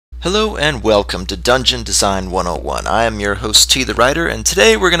Hello and welcome to Dungeon Design 101. I am your host TheWriter, and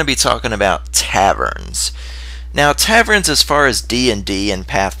today we're going to be talking about taverns. Now, taverns, as far as D&D and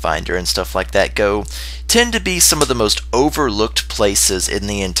Pathfinder and stuff like that go, tend to be some of the most overlooked places in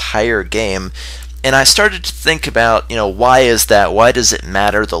the entire game. And I started to think about, why is that? Why does it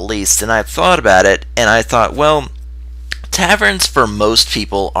matter the least? And I thought about it, and I thought, well, taverns for most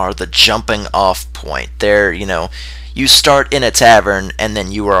people are the jumping off point. They're, you start in a tavern and then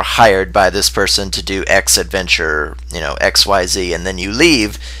you are hired by this person to do X adventure, XYZ, and then you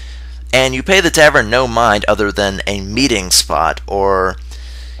leave and you pay the tavern no mind other than a meeting spot or,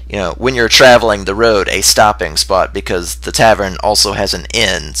 when you're traveling the road, a stopping spot because the tavern also has an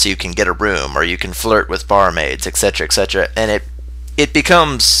inn so you can get a room or you can flirt with barmaids, etc., etc., and it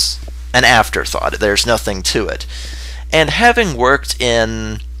becomes an afterthought. There's nothing to it. And having worked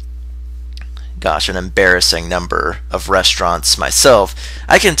in an embarrassing number of restaurants myself,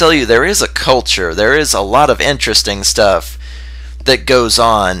 I can tell you there is a culture, there is a lot of interesting stuff that goes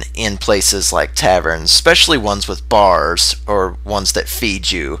on in places like taverns, especially ones with bars or ones that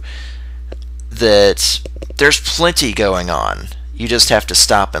feed you, that there's plenty going on. You just have to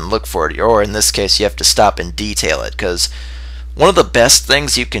stop and look for it, or in this case, you have to stop and detail it, because one of the best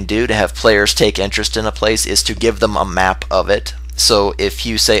things you can do to have players take interest in a place is to give them a map of it. So if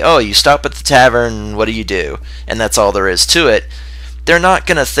you say, oh, you stop at the tavern, what do you do? And that's all there is to it, they're not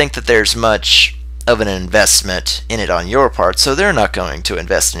going to think that there's much of an investment in it on your part, so they're not going to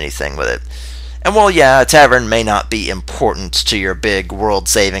invest anything with it. And while, yeah, a tavern may not be important to your big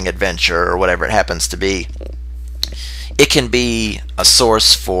world-saving adventure or whatever it happens to be, it can be a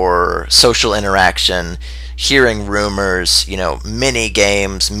source for social interaction, hearing rumors, mini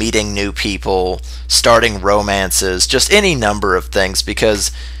games, meeting new people, starting romances, just any number of things,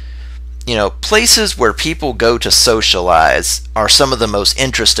 because, places where people go to socialize are some of the most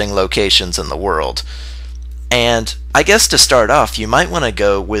interesting locations in the world. And I guess to start off, you might want to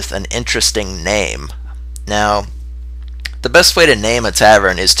go with an interesting name. Now, the best way to name a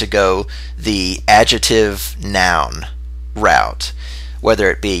tavern is to go the adjective noun route,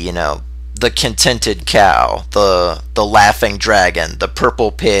 whether it be, the contented cow, the laughing dragon, the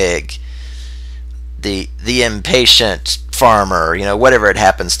purple pig, the impatient farmer, whatever it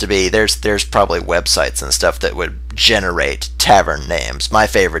happens to be. There's probably websites and stuff that would generate tavern names. My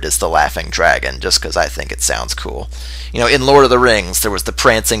favorite is the laughing dragon, just because I think it sounds cool. In Lord of the Rings, there was the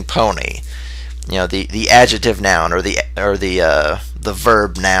prancing pony. The adjective noun or the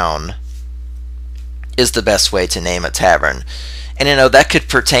verb noun is the best way to name a tavern. And that could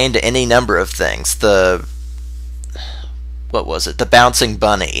pertain to any number of things. The bouncing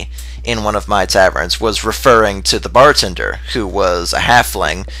bunny in one of my taverns was referring to the bartender, who was a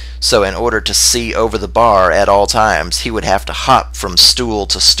halfling, so in order to see over the bar at all times, he would have to hop from stool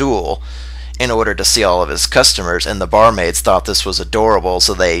to stool in order to see all of his customers, and the barmaids thought this was adorable,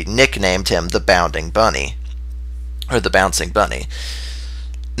 so they nicknamed him the Bounding Bunny, or the Bouncing Bunny.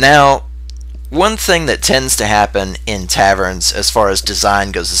 Now, one thing that tends to happen in taverns as far as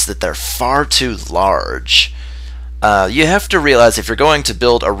design goes is that they're far too large. You have to realize if you're going to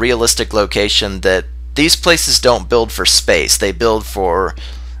build a realistic location that these places don't build for space. They build for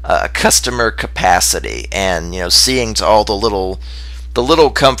customer capacity and, seeing to all the little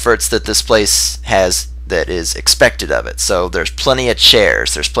comforts that this place has that is expected of it. So there's plenty of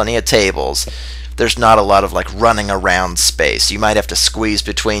chairs, there's plenty of tables. There's not a lot of running around space. You might have to squeeze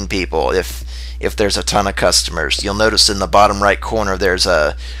between people if there's a ton of customers. You'll notice in the bottom right corner there's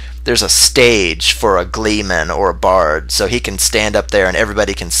a stage for a gleeman or a bard, so he can stand up there and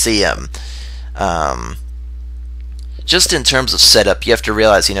everybody can see him. Just in terms of setup, you have to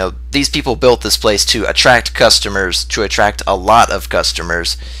realize, these people built this place to attract customers, to attract a lot of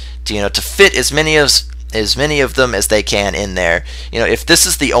customers, to fit as many of them as they can in there. If this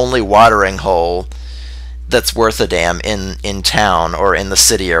is the only watering hole that's worth a damn in town or in the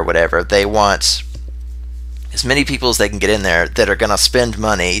city or whatever, they want as many people as they can get in there that are going to spend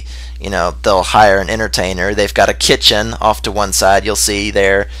money. They'll hire an entertainer. They've got a kitchen off to one side. You'll see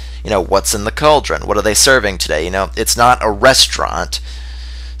there, what's in the cauldron. What are they serving today? It's not a restaurant.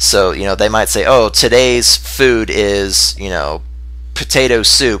 So, they might say, oh, today's food is, potato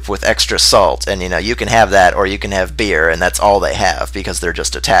soup with extra salt. And, you can have that or you can have beer, and that's all they have because they're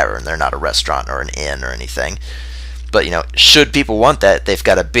just a tavern. They're not a restaurant or an inn or anything. But, should people want that, they've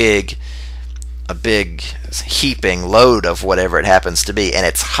got a big heaping load of whatever it happens to be, and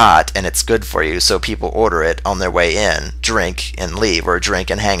it's hot and it's good for you, so people order it on their way in, drink and leave, or drink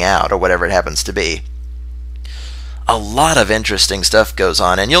and hang out, or whatever it happens to be. A lot of interesting stuff goes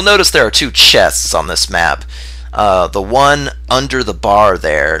on, and you'll notice there are two chests on this map. The one under the bar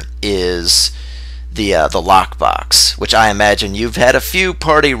there is the lockbox, which I imagine you've had a few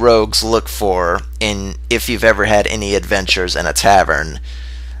party rogues look for in if you've ever had any adventures in a tavern.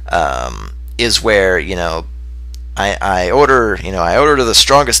 Is where I order the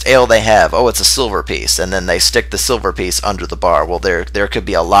strongest ale they have. Oh, it's a silver piece, and then they stick the silver piece under the bar. Well, there could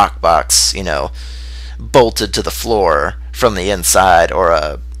be a lockbox, bolted to the floor from the inside, or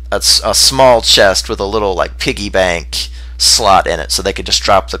a small chest with a little like piggy bank slot in it, so they could just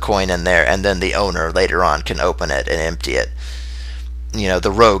drop the coin in there, and then the owner later on can open it and empty it.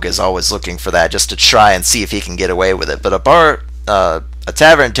 The rogue is always looking for that just to try and see if he can get away with it. But a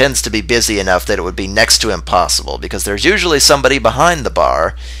tavern tends to be busy enough that it would be next to impossible, because there's usually somebody behind the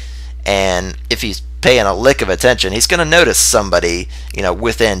bar, and if he's paying a lick of attention, he's going to notice somebody,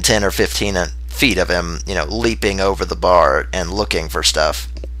 within 10 or 15 feet of him, leaping over the bar and looking for stuff.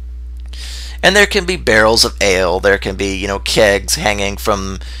 And there can be barrels of ale, there can be, kegs hanging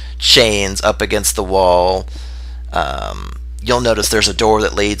from chains up against the wall. You'll notice there's a door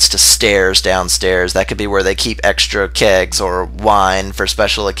that leads to stairs downstairs. That could be where they keep extra kegs or wine for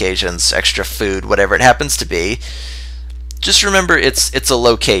special occasions, extra food, whatever it happens to be. Just remember, it's a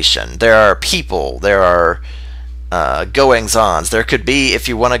location. There are people, there are goings-ons. There could be, if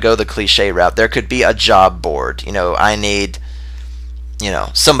you want to go the cliche route, there could be a job board. I need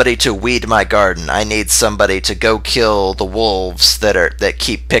somebody to weed my garden. I need somebody to go kill the wolves that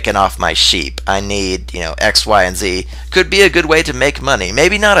keep picking off my sheep. I need, X, Y, and Z. Could be a good way to make money.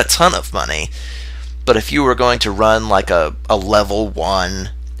 Maybe not a ton of money, but if you were going to run like a level 1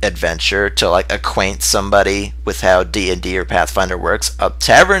 adventure to like acquaint somebody with how D&D or Pathfinder works, a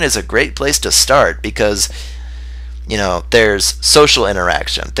tavern is a great place to start, because there's social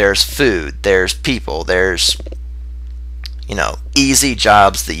interaction, there's food, there's people, there's easy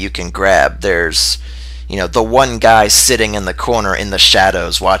jobs that you can grab. There's, the one guy sitting in the corner in the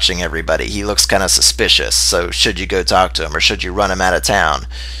shadows watching everybody. He looks kind of suspicious, so should you go talk to him, or should you run him out of town?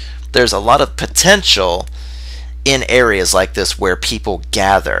 There's a lot of potential in areas like this where people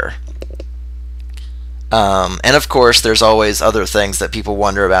gather. And of course, there's always other things that people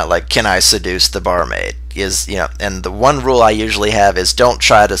wonder about, like, can I seduce the barmaid? And the one rule I usually have is don't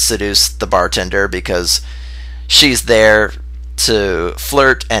try to seduce the bartender, because she's there to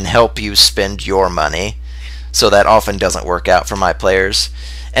flirt and help you spend your money, so that often doesn't work out for my players.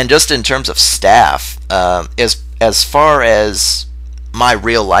 And just in terms of staff, as far as my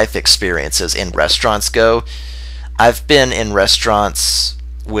real life experiences in restaurants go, I've been in restaurants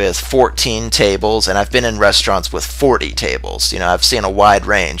with 14 tables, and I've been in restaurants with 40 tables. I've seen a wide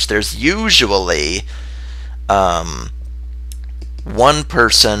range. There's usually one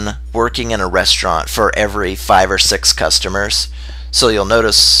person working in a restaurant for every 5 or 6 customers. So you'll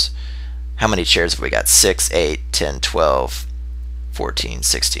notice, how many chairs have we got? 6, 8, 10, 12, 14,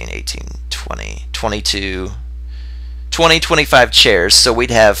 16, 18, 20, 22, 20, 25 chairs. So we'd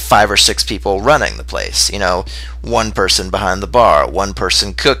have 5 or 6 people running the place. One person behind the bar, one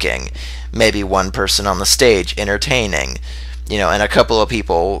person cooking, maybe one person on the stage entertaining, and a couple of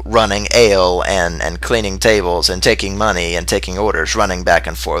people running ale and cleaning tables and taking money and taking orders, running back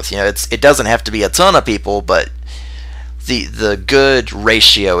and forth. It doesn't have to be a ton of people, but the good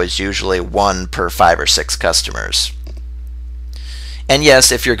ratio is usually 1 per 5 or 6 customers. And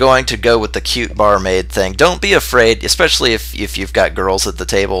yes, if you're going to go with the cute barmaid thing, don't be afraid, especially if you've got girls at the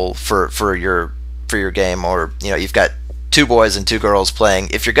table for your game, or you've got 2 boys and 2 girls playing.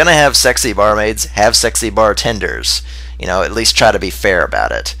 If you're going to have sexy barmaids, have sexy bartenders. At least try to be fair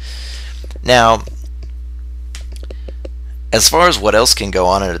about it. Now, as far as what else can go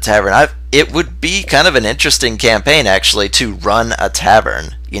on in a tavern, it would be kind of an interesting campaign, actually, to run a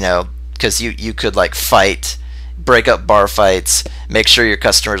tavern, because you could, like, fight, break up bar fights, make sure your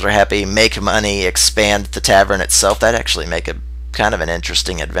customers are happy, make money, expand the tavern itself. That'd actually make a kind of an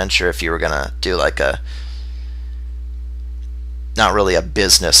interesting adventure if you were going to do, like, not really a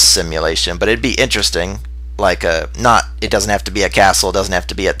business simulation, but it'd be interesting. Like it doesn't have to be a castle, it doesn't have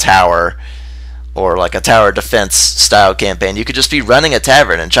to be a tower, or like a tower defense style campaign. You could just be running a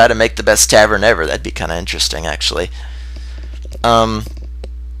tavern and try to make the best tavern ever. That'd be kind of interesting, actually. So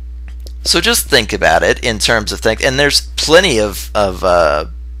just think about it in terms of things, and there's plenty of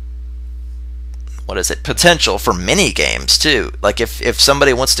potential for mini games too. Like if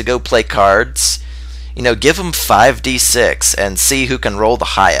somebody wants to go play cards, give them 5d6 and see who can roll the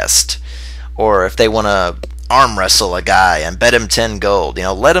highest. Or if they want to arm wrestle a guy and bet him 10 gold,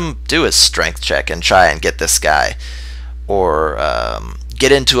 let him do his strength check and try and get this guy. Or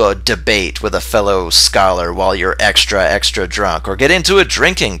get into a debate with a fellow scholar while you're extra drunk, or get into a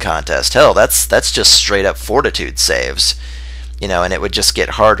drinking contest. Hell, that's just straight up fortitude saves, and it would just get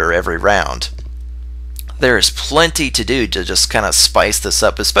harder every round. There's plenty to do to just kind of spice this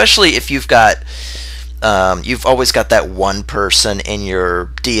up, especially if you've always got that one person in your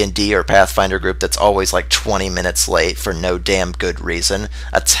D&D or Pathfinder group that's always like 20 minutes late for no damn good reason.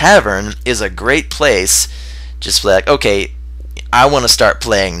 A tavern is a great place. Just like, okay, I want to start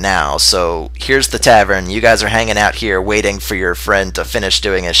playing now, so here's the tavern. You guys are hanging out here waiting for your friend to finish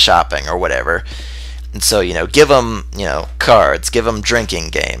doing his shopping or whatever. And so, give them, cards, give them drinking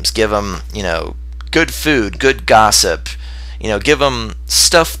games, give them, good food, good gossip, give them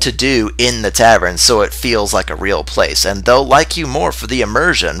stuff to do in the tavern so it feels like a real place. And they'll like you more for the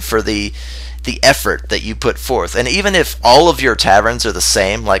immersion, for the effort that you put forth. And even if all of your taverns are the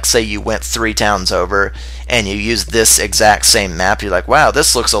same, like say you went 3 towns over and you use this exact same map, you're like, wow,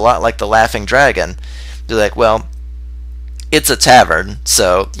 this looks a lot like the Laughing Dragon. You're like, well, it's a tavern,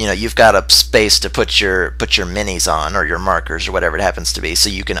 so you've got a space to put your minis on, or your markers, or whatever it happens to be, so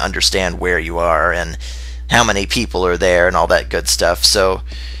you can understand where you are and how many people are there and all that good stuff. So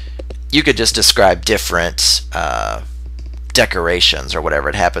you could just describe different decorations or whatever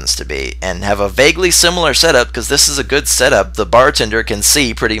it happens to be, and have a vaguely similar setup, because this is a good setup. The bartender can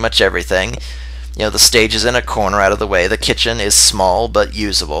see pretty much everything. The stage is in a corner out of the way. The kitchen is small but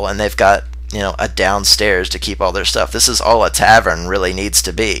usable, and they've got a downstairs to keep all their stuff. This is all a tavern really needs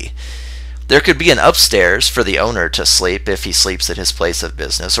to be. There could be an upstairs for the owner to sleep if he sleeps at his place of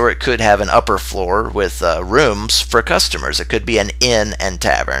business, or it could have an upper floor with rooms for customers. It could be an inn and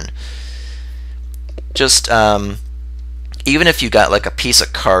tavern. Just even if you got like a piece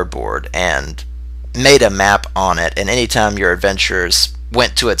of cardboard and made a map on it, and anytime your adventurers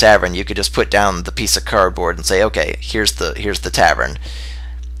went to a tavern, you could just put down the piece of cardboard and say, okay, here's the tavern.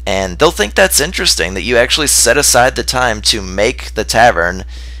 And they'll think that's interesting, that you actually set aside the time to make the tavern,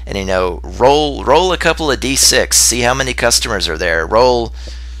 and roll a couple of d6, see how many customers are there. Roll,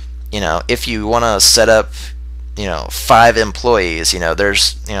 if you want to set up 5 employees,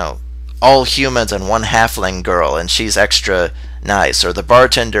 there's all humans and 1 halfling girl, and she's extra nice, or the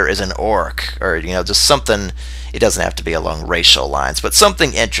bartender is an orc, or just something. It doesn't have to be along racial lines, but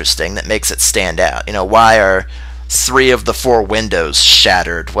something interesting that makes it stand out. Why are 3 of the 4 windows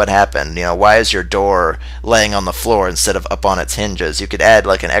shattered? What happened? Why is your door laying on the floor instead of up on its hinges? You could add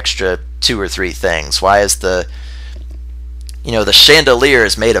like an extra 2 or 3 things. Why is the chandelier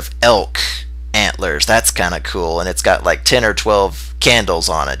is made of elk antlers? That's kind of cool, and it's got like 10 or 12 candles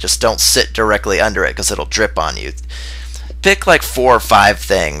on it. Just don't sit directly under it because it'll drip on you. Pick like 4 or 5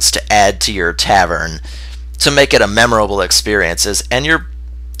 things to add to your tavern to make it a memorable experience, and your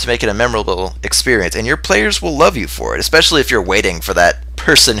players will love you for it, especially if you're waiting for that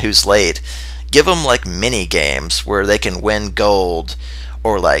person who's late. Give them like mini games where they can win gold,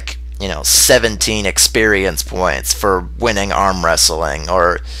 or like 17 experience points for winning arm wrestling,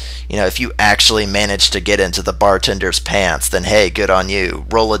 or if you actually manage to get into the bartender's pants, then hey, good on you.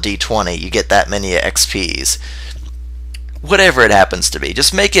 Roll a d20, you get that many XPs. Whatever it happens to be,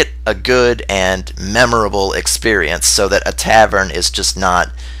 just make it a good and memorable experience, so that a tavern is just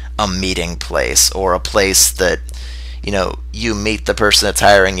not a meeting place, or a place that you meet the person that's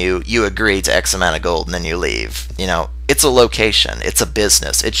hiring you, you agree to X amount of gold, and then you leave. It's a location, it's a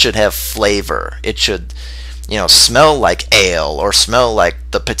business. It should have flavor. It should smell like ale, or smell like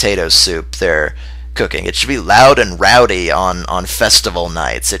the potato soup they're cooking. It should be loud and rowdy on festival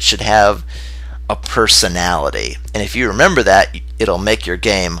nights. It should have a personality. And if you remember that, it'll make your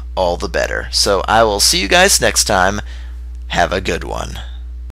game all the better. So I will see you guys next time. Have a good one.